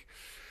choke."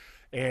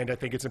 And I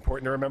think it's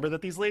important to remember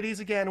that these ladies,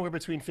 again, were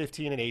between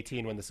 15 and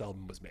 18 when this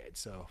album was made.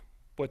 So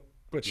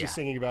what she's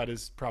singing about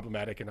is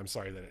problematic, and I'm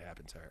sorry that it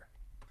happened to her.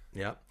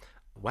 Yep.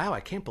 Wow, I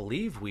can't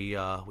believe we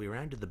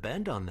ran to the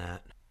bend on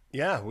that.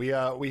 Yeah,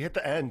 we hit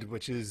the end,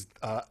 which is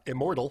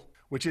Immortal,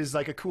 which is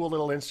like a cool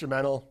little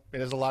instrumental. It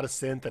has a lot of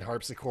synth and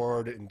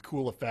harpsichord and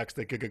cool effects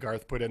that Giga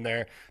Garth put in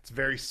there. It's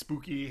very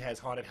spooky, has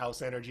haunted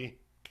house energy.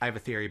 I have a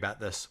theory about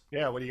this.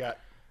 Yeah, what do you got?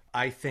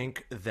 I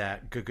think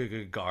that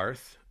Giga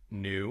Garth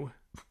knew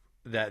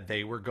that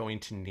they were going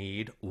to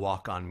need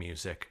walk-on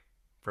music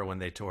for when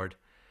they toured,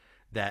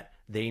 that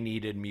they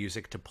needed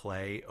music to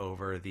play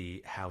over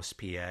the house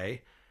PA,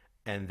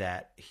 and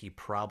that he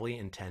probably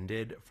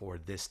intended for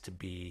this to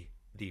be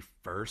the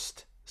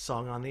first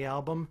song on the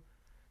album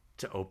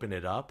to open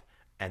it up,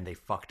 and they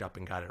fucked up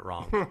and got it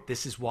wrong.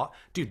 This is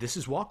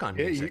walk-on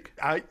music.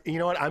 You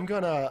know what?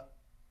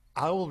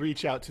 I will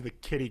reach out to the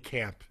Kitty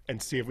camp and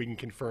see if we can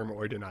confirm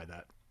or deny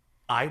that.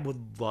 I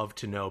would love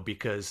to know,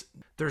 because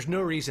there's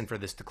no reason for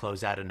this to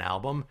close out an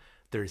album.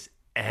 There's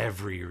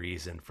every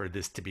reason for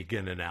this to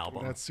begin an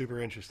album. That's super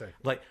interesting.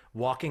 Like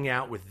walking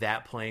out with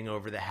that playing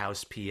over the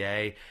house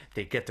PA,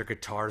 they get their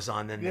guitars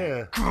on, then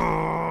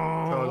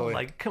totally.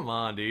 Like, come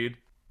on, dude.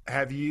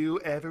 Have you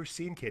ever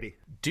seen Kitty?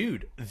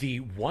 Dude,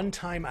 the one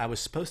time I was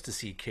supposed to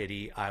see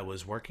Kitty, I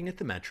was working at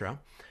the Metro.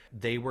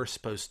 They were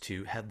supposed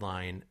to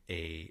headline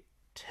a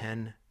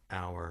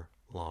 10-hour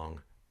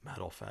long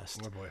metal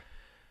fest. Oh boy.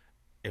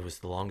 It was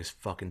the longest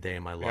fucking day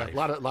of my life.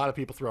 Yeah, a lot of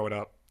people throwing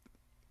up.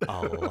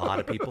 A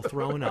lot of people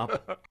throwing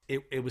up.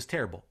 It was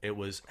terrible. It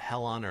was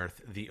hell on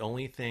earth. The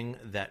only thing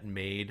that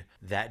made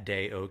that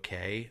day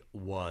okay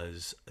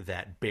was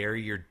that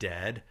Bury Your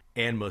Dead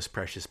and Most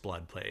Precious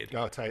Blood played.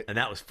 Oh, tight. And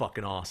that was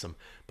fucking awesome.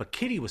 But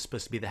Kitty was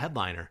supposed to be the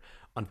headliner.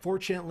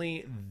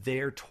 Unfortunately,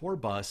 their tour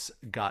bus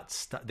got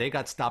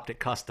stopped at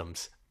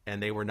customs,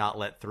 and they were not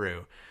let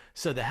through.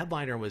 So the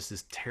headliner was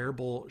this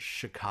terrible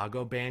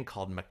Chicago band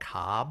called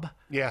Macabre.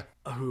 Yeah.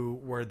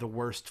 Who were the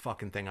worst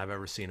fucking thing I've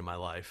ever seen in my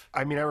life.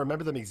 I mean, I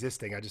remember them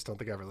existing. I just don't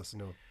think I ever listened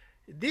to them.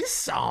 This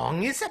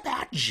song is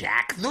about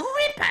Jack the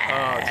Ripper.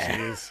 Oh,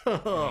 jeez.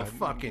 Oh,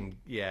 fucking,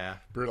 yeah.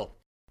 Brutal.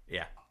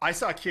 Yeah. I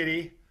saw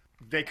Kitty.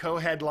 They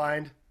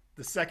co-headlined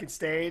the second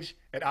stage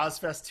at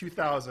Ozfest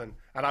 2000,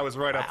 and I was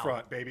right up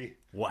front, baby.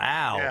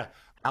 Wow. Yeah.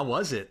 How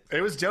was it?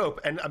 It was dope.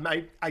 And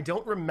I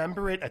don't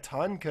remember it a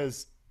ton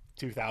because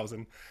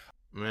 2000.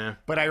 Yeah.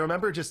 But I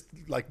remember just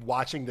like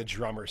watching the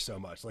drummer so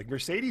much. Like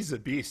Mercedes is a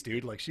beast,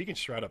 dude. Like she can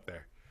shred up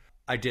there.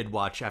 I did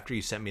watch after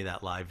you sent me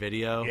that live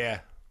video. Yeah.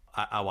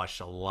 I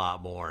watched a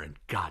lot more, and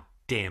god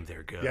damn,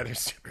 they're good. Yeah, they're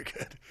super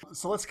good.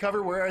 So let's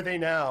cover Where Are They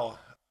Now?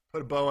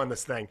 Put a bow on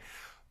this thing.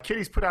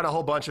 Kitty's put out a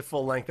whole bunch of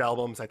full-length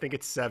albums. I think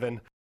it's 7.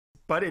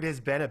 But it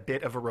has been a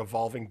bit of a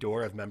revolving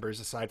door of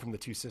members aside from the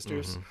two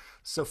sisters. Mm-hmm.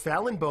 So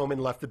Fallon Bowman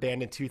left the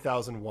band in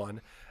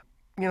 2001.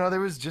 You know, there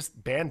was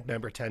just band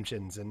member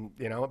tensions and,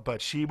 you know,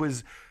 but she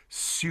was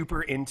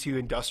super into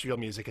industrial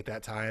music at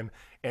that time.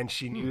 And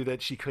she knew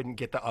that she couldn't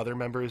get the other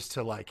members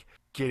to like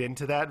get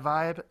into that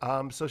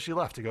vibe. So she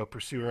left to go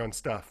pursue her own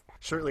stuff.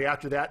 Shortly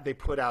after that, they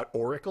put out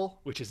Oracle,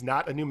 which is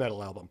not a new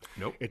metal album.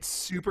 Nope. It's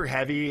super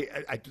heavy.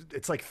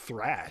 It's like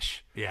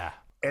thrash. Yeah.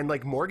 And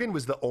like Morgan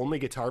was the only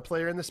guitar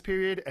player in this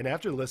period. And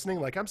after listening,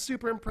 like I'm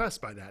super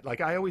impressed by that.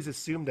 Like I always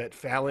assumed that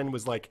Fallon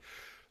was like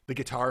the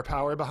guitar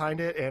power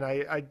behind it. And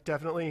I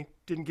definitely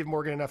didn't give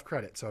Morgan enough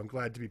credit. So I'm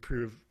glad to be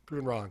proven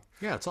wrong.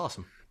 Yeah, it's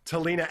awesome.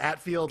 Talina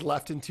Atfield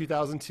left in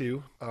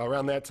 2002.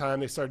 Around that time,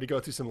 they started to go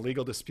through some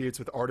legal disputes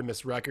with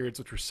Artemis Records,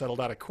 which were settled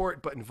out of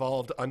court, but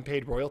involved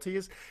unpaid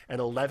royalties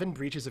and 11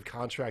 breaches of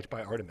contract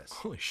by Artemis.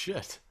 Holy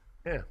shit.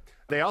 Yeah.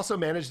 They also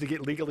managed to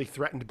get legally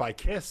threatened by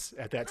Kiss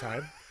at that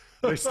time.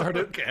 They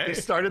started They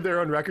started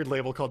their own record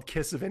label called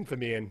Kiss of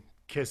Infamy, and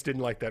Kiss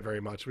didn't like that very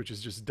much, which is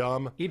just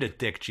dumb. Eat a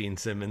dick, Gene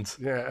Simmons.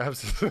 Yeah,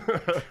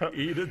 absolutely.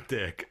 Eat a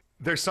dick.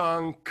 Their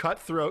song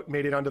Cutthroat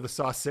made it onto the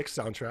Saw 6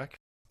 soundtrack.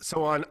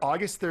 So on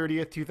August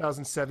 30th,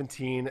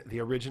 2017,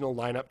 the original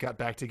lineup got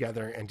back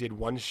together and did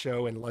one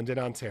show in London,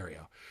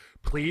 Ontario.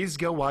 Please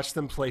go watch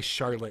them play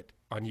Charlotte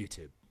on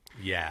YouTube.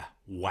 Yeah.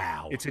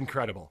 Wow. It's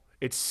incredible.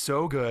 It's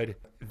so good.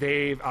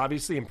 They've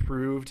obviously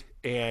improved.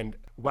 And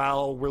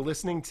while we're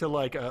listening to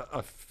like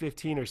a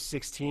 15 or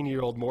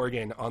 16-year-old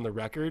Morgan on the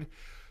record,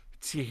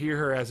 to hear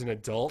her as an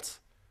adult,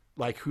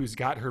 like who's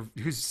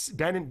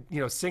been,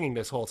 singing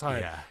this whole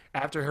time,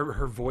 after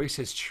her voice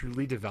has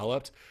truly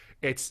developed,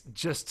 it's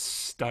just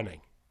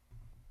stunning.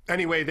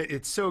 Anyway,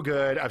 it's so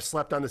good. I've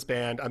slept on this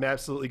band. I'm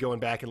absolutely going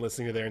back and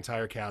listening to their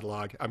entire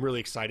catalog. I'm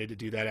really excited to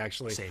do that,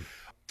 actually. Same.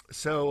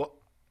 So,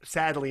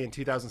 sadly, in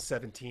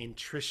 2017,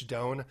 Trish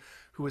Doan,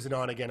 who was an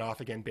on-again,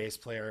 off-again bass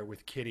player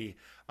with Kitty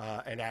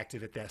and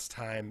active at this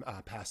time,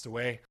 passed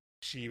away.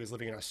 She was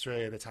living in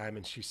Australia at the time,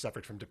 and she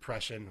suffered from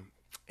depression.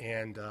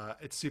 And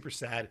it's super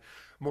sad.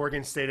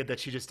 Morgan stated that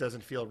she just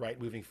doesn't feel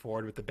right moving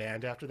forward with the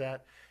band after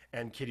that,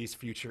 and Kitty's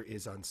future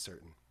is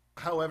uncertain.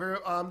 However,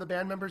 the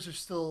band members are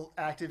still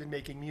active in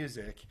making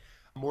music.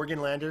 Morgan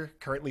Lander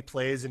currently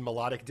plays in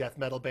melodic death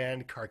metal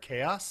band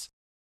Carchaos.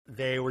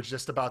 They were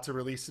just about to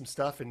release some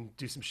stuff and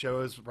do some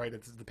shows right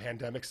as the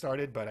pandemic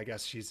started, but I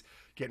guess she's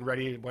getting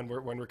ready when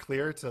we're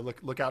clear to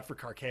look out for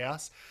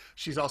Carchaos.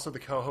 She's also the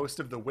co-host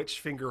of the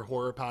Witchfinger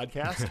Horror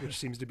podcast, which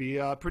seems to be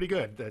pretty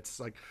good.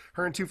 That's like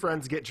her and two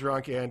friends get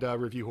drunk and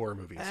review horror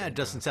movies. It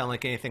doesn't sound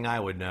like anything I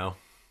would know.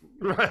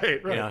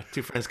 Right.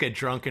 Two friends get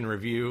drunk and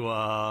review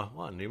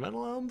new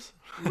metal albums.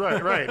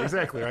 right,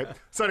 exactly, right.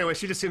 So anyway,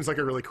 she just seems like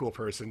a really cool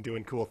person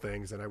doing cool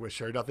things, and I wish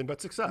her nothing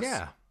but success.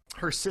 Yeah.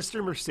 Her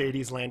sister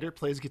Mercedes Lander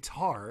plays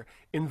guitar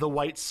in The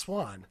White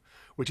Swan,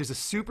 which is a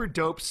super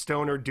dope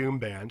stoner doom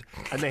band,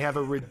 and they have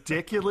a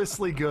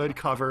ridiculously good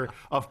cover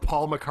of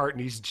Paul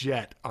McCartney's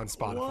Jet on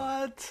Spotify.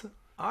 What?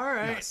 All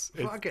right. Yes,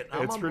 Fuck it.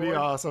 It's pretty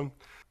awesome.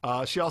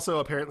 She also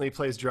apparently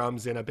plays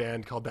drums in a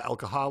band called the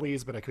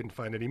Alcoholies, but I couldn't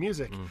find any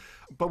music.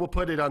 But we'll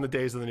put it on the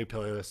Days of the New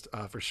playlist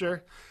for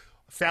sure.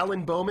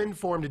 Fallon Bowman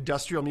formed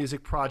industrial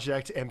music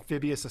project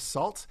Amphibious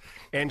Assault,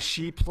 and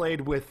she played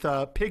with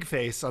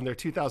Pigface on their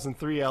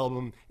 2003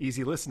 album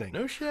Easy Listening.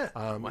 No shit.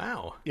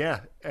 Wow.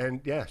 Yeah,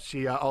 and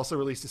she also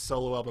released a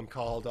solo album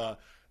called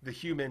The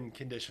Human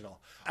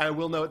Conditional. I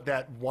will note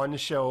that one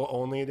show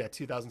only, that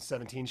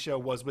 2017 show,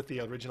 was with the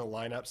original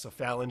lineup, so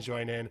Fallon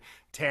joined in,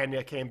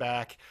 Tanya came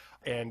back,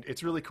 and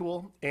it's really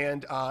cool.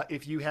 And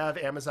if you have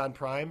Amazon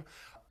Prime,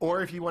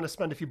 or if you want to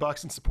spend a few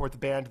bucks and support the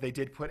band, they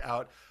did put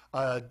out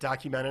a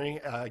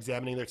documentary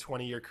examining their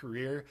 20-year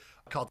career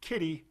called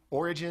Kitty,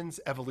 Origins,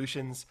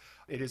 Evolutions.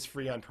 It is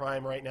free on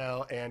Prime right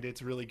now, and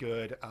it's really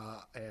good,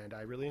 and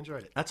I really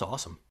enjoyed it. That's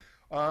awesome.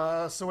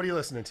 So what are you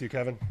listening to,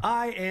 Kevin?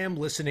 I am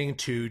listening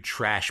to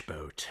Trash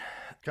Boat.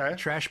 Okay.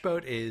 Trash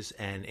Boat is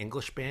an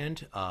English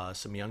band,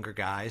 some younger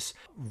guys,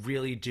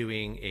 really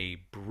doing a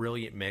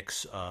brilliant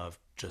mix of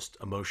just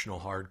emotional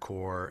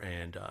hardcore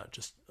and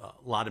just a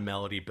lot of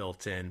melody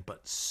built in,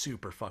 but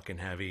super fucking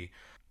heavy.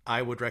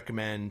 I would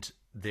recommend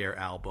their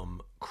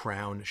album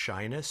Crown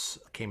Shyness.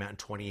 Came out in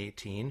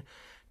 2018.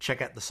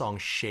 Check out the song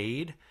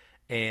Shade,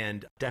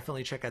 and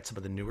definitely check out some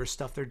of the newer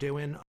stuff they're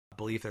doing. I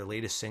believe their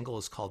latest single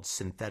is called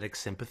Synthetic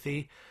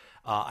Sympathy.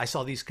 I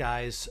saw these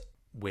guys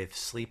with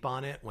Sleep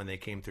on It when they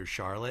came through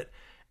Charlotte,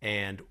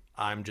 and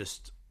I'm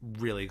just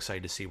really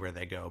excited to see where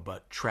they go.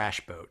 But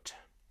Trash Boat.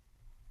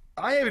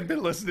 I haven't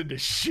been listening to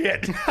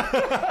shit.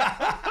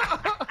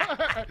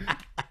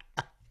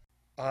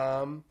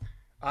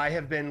 I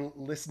have been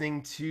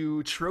listening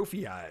to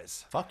Trophy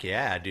Eyes. Fuck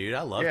yeah, dude.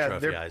 I love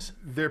Trophy Eyes.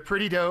 They're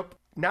pretty dope.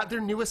 Not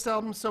their newest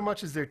album so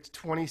much as their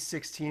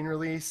 2016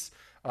 release,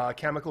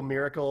 Chemical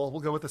Miracle.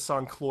 We'll go with the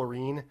song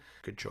Chlorine.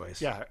 Good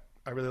choice. Yeah,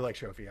 I really like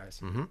Trophy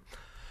Eyes. Mm-hmm.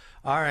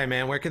 All right,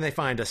 man. Where can they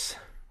find us?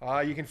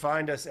 You can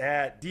find us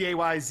at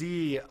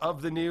DAYZ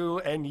of the New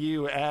and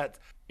You at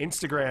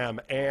Instagram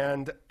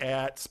and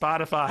at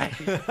Spotify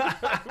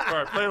for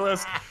our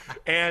playlist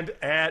and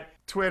at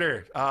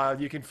Twitter.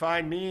 You can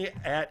find me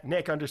at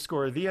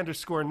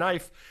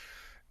Nick_the_knife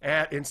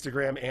at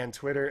Instagram and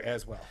Twitter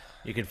as well.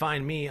 You can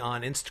find me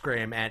on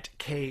Instagram at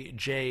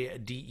KJDELURY,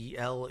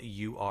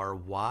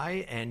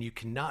 and you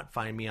cannot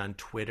find me on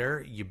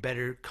Twitter. You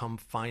better come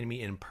find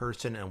me in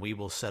person, and we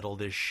will settle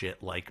this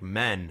shit like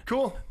men.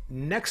 Cool.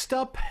 Next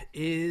up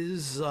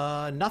is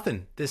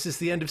nothing. This is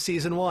the end of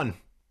season 1.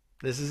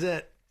 This is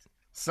it.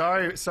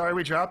 Sorry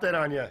we dropped that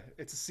on you.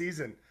 It's a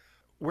season.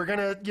 We're going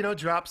to,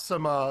 drop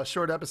some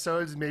short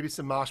episodes, maybe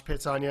some mosh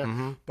pits on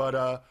you.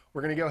 But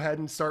we're going to go ahead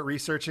and start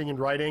researching and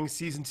writing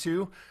season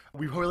 2.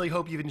 We really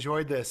hope you've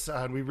enjoyed this.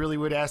 And we really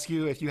would ask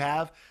you, if you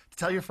have, to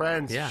tell your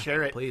friends,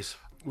 share it. Please.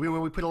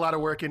 We put a lot of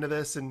work into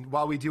this, and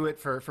while we do it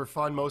for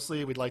fun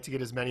mostly, we'd like to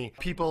get as many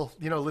people,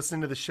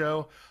 listening to the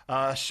show.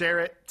 Share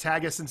it,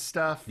 tag us and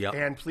stuff. Yep.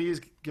 And please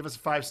give us a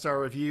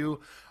 5-star review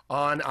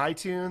on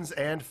iTunes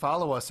and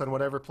follow us on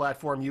whatever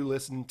platform you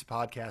listen to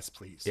podcasts,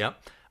 please. Yep.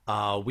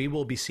 We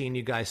will be seeing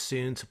you guys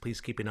soon, so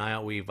please keep an eye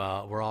out.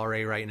 We're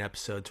already writing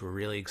episodes. We're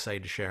really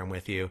excited to share them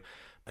with you.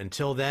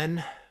 Until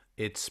then,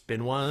 it's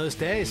been one of those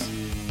days. So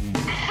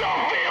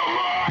feel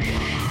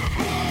alive.